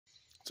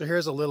So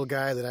here's a little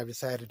guy that I've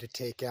decided to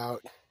take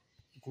out.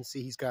 You can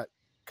see he's got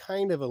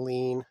kind of a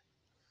lean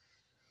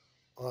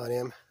on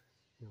him.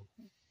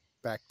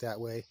 Back that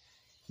way.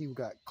 He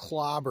got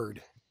clobbered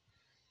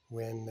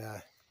when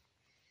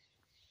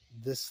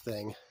this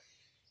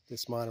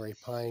Monterey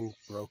pine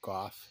broke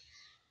off,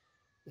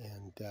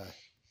 and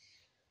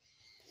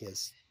he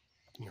has,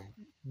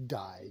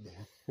 died.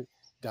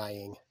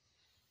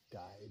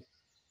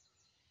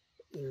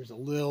 There's a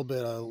little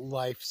bit of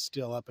life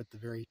still up at the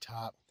very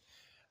top.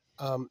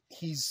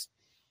 He's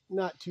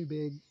not too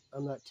big.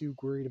 I'm not too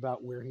worried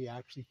about where he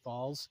actually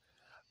falls,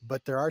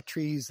 but there are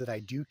trees that I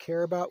do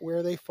care about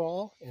where they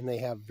fall, and they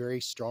have very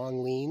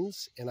strong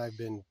leans, and I've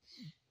been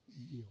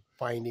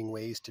finding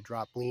ways to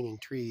drop leaning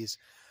trees.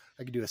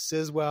 I can do a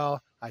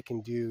Siswell, I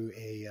can do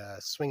a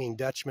swinging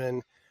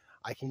Dutchman.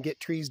 I can get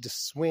trees to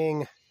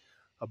swing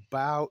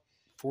about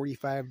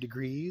 45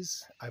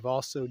 degrees. I've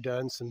also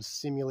done some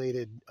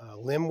simulated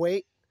limb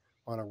weight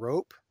on a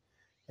rope,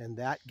 and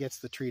that gets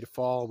the tree to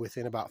fall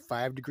within about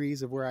 5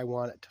 degrees of where I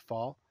want it to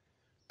fall.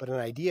 But an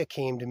idea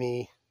came to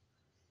me,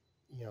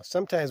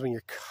 sometimes when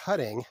you're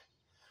cutting,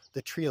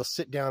 the tree will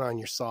sit down on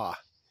your saw.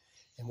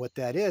 And what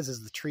that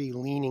is the tree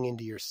leaning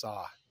into your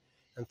saw.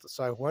 And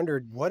so I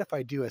wondered, what if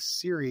I do a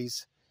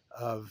series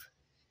of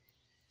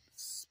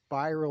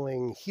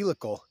spiraling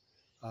helical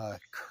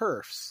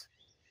kerfs?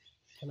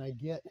 Can I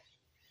get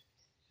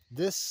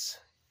this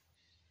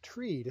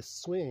tree to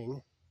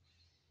swing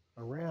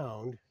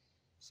around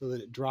so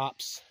that it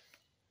drops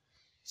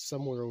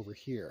somewhere over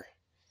here?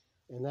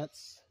 And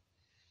that's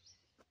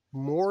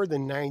more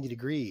than 90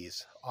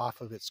 degrees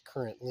off of its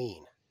current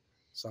lean.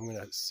 So I'm going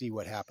to see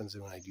what happens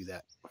when I do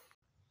that.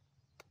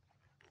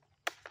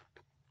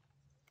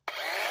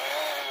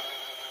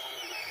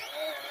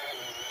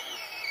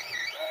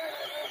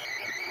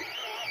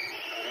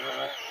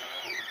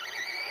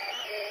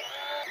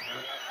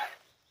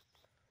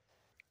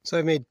 So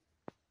I've made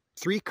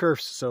 3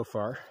 kerfs so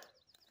far,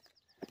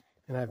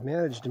 and I've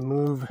managed to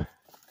move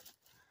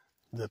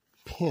the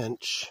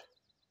pinch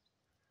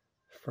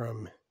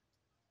from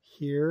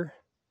here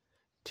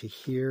to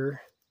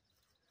here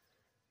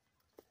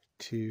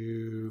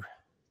to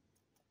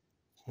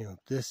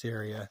this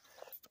area.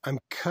 I'm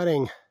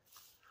cutting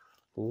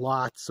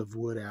lots of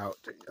wood out.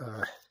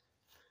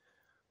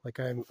 Like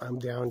I'm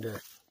down to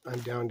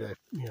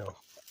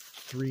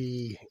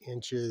 3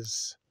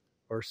 inches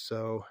or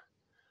so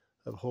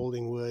of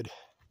holding wood,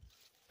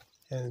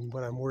 and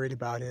what I'm worried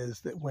about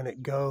is that when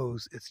it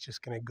goes, it's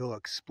just going to go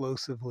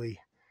explosively,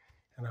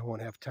 and I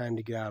won't have time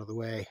to get out of the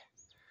way.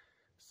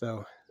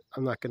 So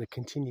I'm not going to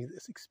continue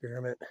this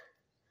experiment.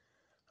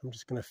 I'm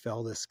just going to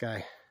fell this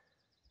guy.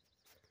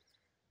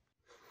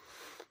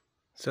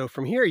 So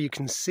from here you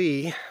can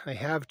see I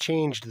have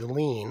changed the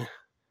lean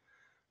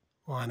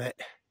on it.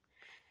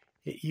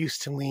 It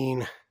used to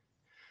lean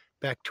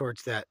back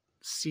towards that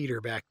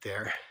cedar back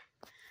there,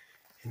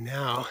 and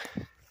now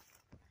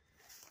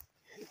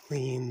it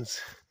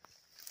leans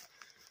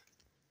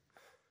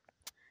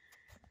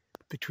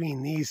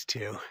between these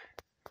two.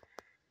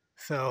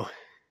 So,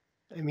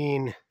 I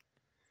mean,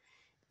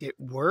 it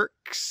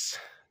works,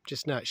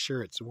 just not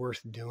sure it's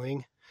worth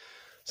doing.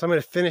 So I'm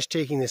going to finish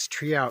taking this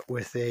tree out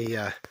with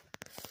a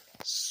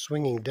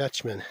swinging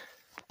Dutchman.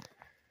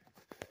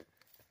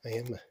 I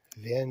am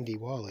Van de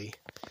Wally.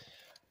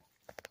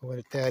 What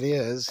that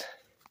is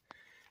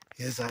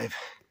I've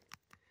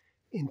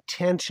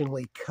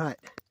intentionally cut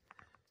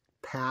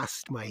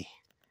past my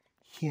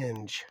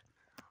hinge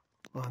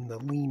on the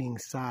leaning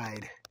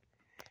side.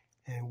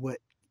 And what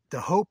the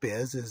hope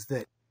is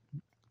that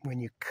when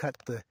you cut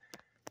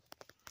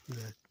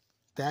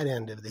that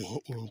end of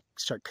when you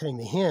start cutting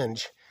the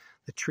hinge,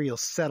 the tree will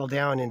settle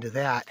down into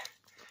that,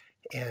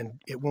 and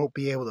it won't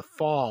be able to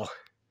fall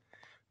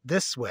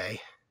this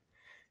way.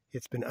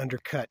 It's been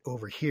undercut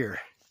over here,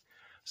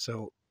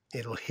 so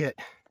it'll hit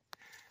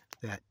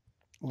that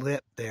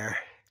lip there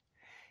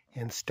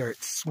and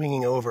start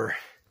swinging over.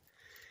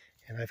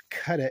 And I've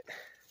cut it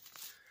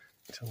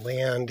to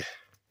land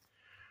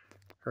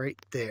right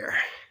there.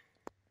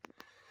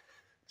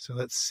 So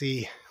let's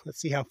see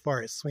how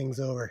far it swings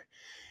over.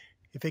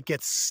 If it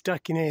gets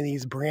stuck in any of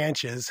these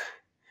branches,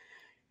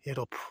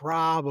 it'll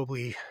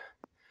probably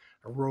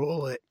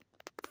roll it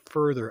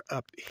further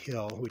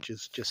uphill, which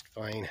is just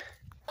fine.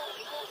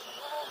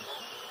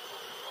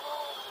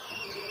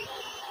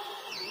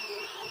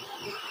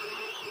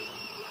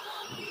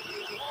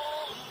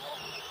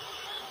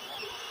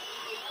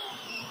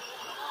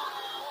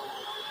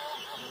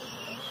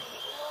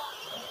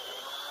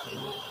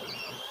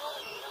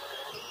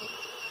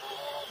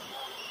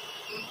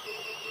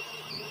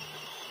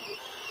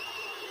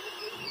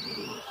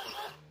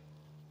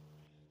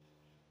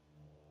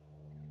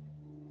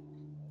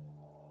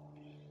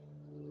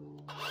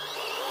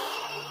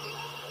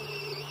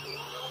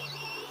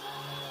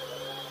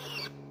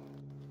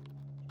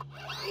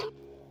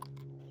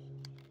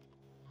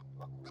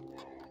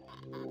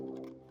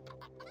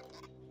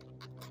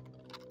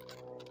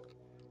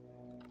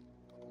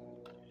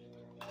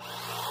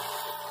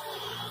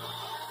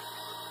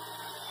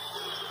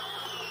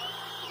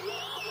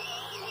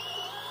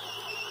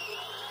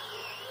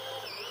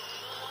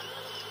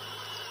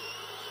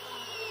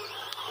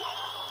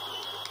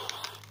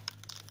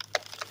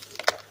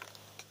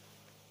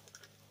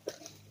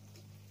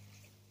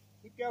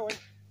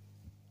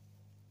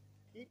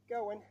 keep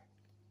going.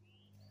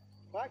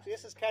 Well, actually,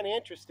 this is kind of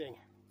interesting.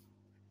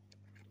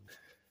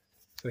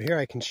 So here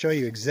I can show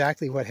you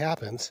exactly what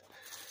happens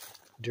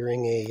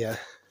during a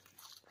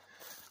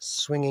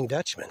swinging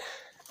Dutchman,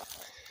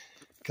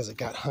 because it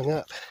got hung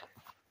up.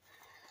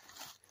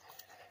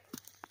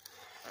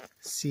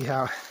 See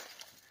how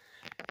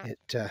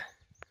it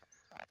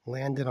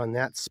landed on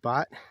that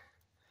spot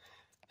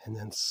and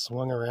then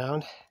swung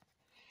around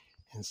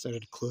and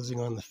started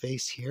closing on the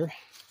face here.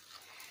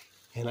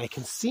 And I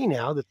can see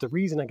now that the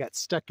reason I got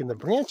stuck in the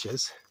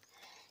branches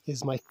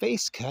is my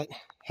face cut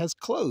has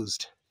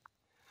closed.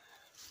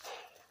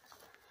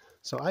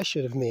 So I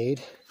should have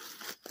made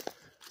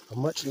a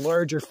much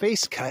larger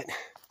face cut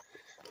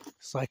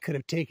so I could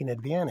have taken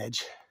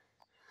advantage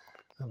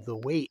of the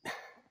weight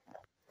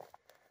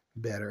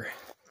better.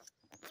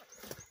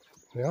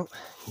 Well,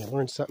 you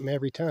learn something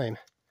every time.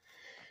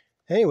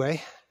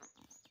 Anyway,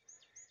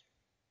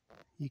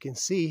 you can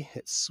see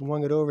it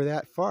swung it over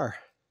that far.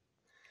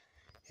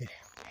 It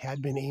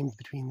had been aimed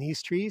between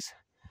these trees,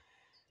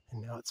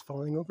 and now it's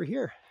falling over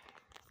here.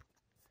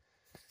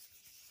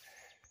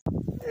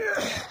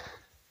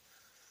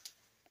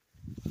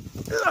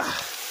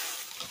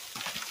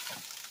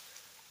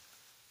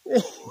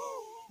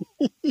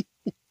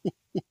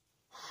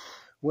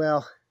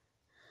 Well,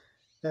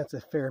 that's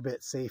a fair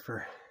bit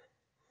safer.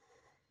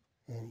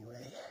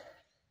 Anyway.